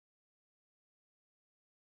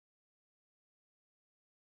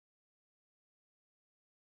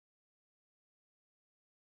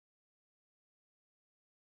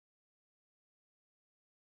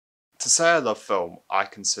To say I love film, I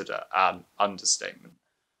consider an understatement.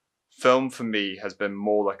 Film for me has been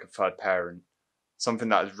more like a third parent, something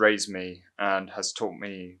that has raised me and has taught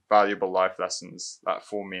me valuable life lessons that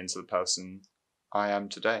form me into the person I am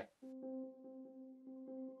today.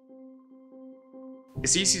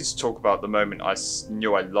 It's easy to talk about the moment I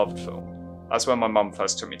knew I loved film. That's when my mum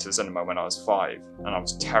first took me to the cinema when I was 5, and I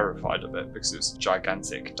was terrified of it because it was a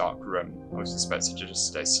gigantic, dark room I was expected to just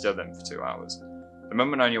stay still in for 2 hours. The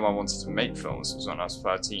moment I knew I wanted to make films was when I was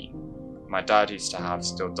 13. My dad used to have,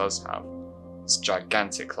 still does have, this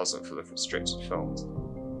gigantic closet full of restricted films.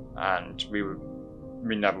 And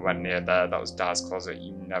we never went near there. That was Dad's closet.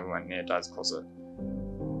 You never went near Dad's closet.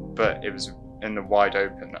 But it was in the wide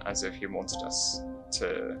open, as if he wanted us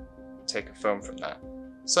to take a film from there.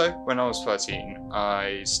 So when I was 13,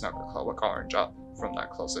 I snuck a Clockwork Orange up from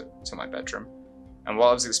that closet to my bedroom. And what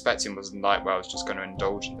I was expecting was a night where I was just going to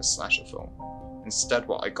indulge in this slasher film. Instead,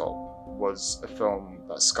 what I got was a film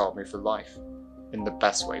that scarred me for life, in the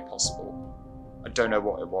best way possible. I don't know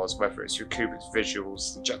what it was, whether it's Kubrick's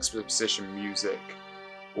visuals, the juxtaposition music,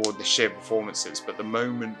 or the sheer performances, but the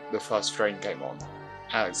moment the first frame came on,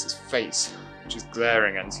 Alex's face, just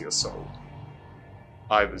glaring into your soul,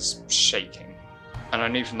 I was shaking. And I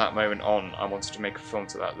knew from that moment on I wanted to make a film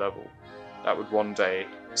to that level, that would one day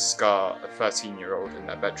scar a 13-year-old in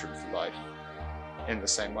their bedroom for life, in the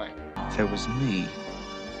same way. There was me,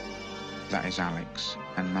 that is Alex,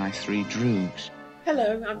 and my 3 droogs.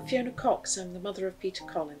 Hello, I'm Fiona Cox. I'm the mother of Peter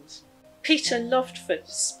Collins. Peter loved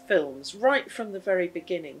films right from the very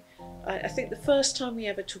beginning. I think the first time we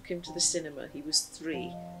ever took him to the cinema, he was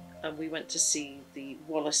 3, and we went to see the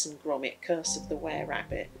Wallace and Gromit Curse of the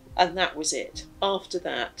Were-Rabbit, and that was it. After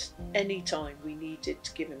that, any time we needed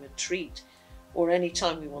to give him a treat, or any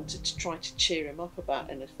time we wanted to try to cheer him up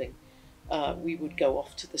about anything, we would go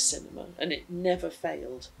off to the cinema, and it never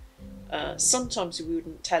failed. Sometimes we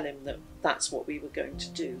wouldn't tell him that that's what we were going to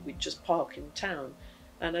do. We'd just park in town,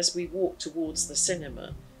 and as we walked towards the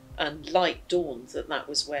cinema and light dawned that that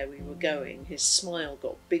was where we were going, his smile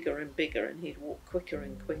got bigger and bigger, and he'd walk quicker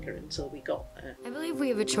and quicker until we got there. I believe we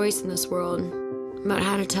have a choice in this world about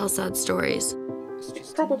how to tell sad stories.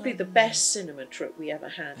 Probably the best cinema trip we ever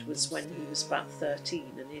had was when he was about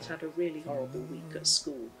 13 and he'd had a really horrible week at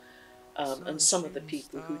school, and some of the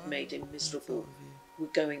people who'd made him miserable were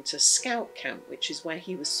going to scout camp, which is where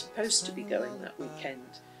he was supposed to be going that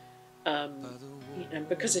weekend. And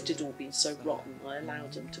because it had all been so rotten, I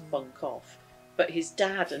allowed him to bunk off. But his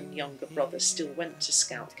dad and younger brother still went to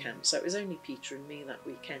scout camp, so it was only Peter and me that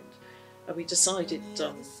weekend. And we decided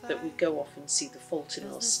that we'd go off and see The Fault in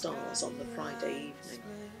Our Stars on the Friday evening,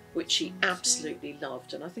 which he absolutely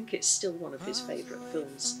loved, and I think it's still one of his favourite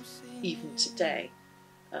films even today.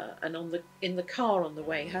 And in the car on the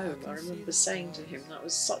way home, I remember saying to him, that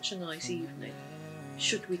was such a nice evening.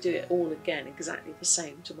 Should we do it all again, exactly the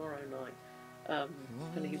same, tomorrow night?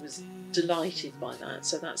 And he was delighted by that,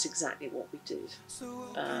 so that's exactly what we did.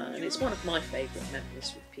 And it's one of my favourite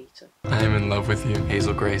memories with Peter. I am in love with you,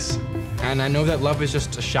 Hazel Grace. And I know that love is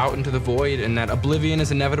just a shout into the void and that oblivion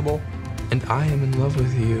is inevitable. And I am in love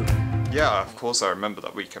with you. Yeah, of course I remember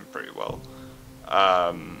that weekend pretty well.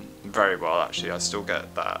 Very well, actually. I still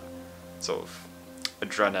get that sort of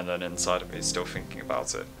adrenaline inside of me still thinking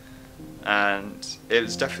about it. And it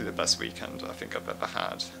was definitely the best weekend I think I've ever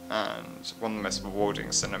had, and one of the most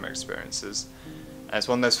rewarding cinema experiences. And it's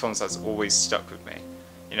one of those films that's always stuck with me.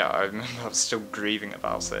 You know, I remember I was still grieving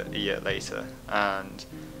about it a year later, and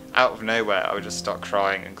out of nowhere I would just start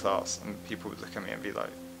crying in class, and people would look at me and be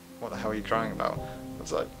like, "What the hell are you crying about?" I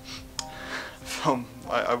was like, "A film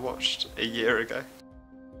I watched a year ago."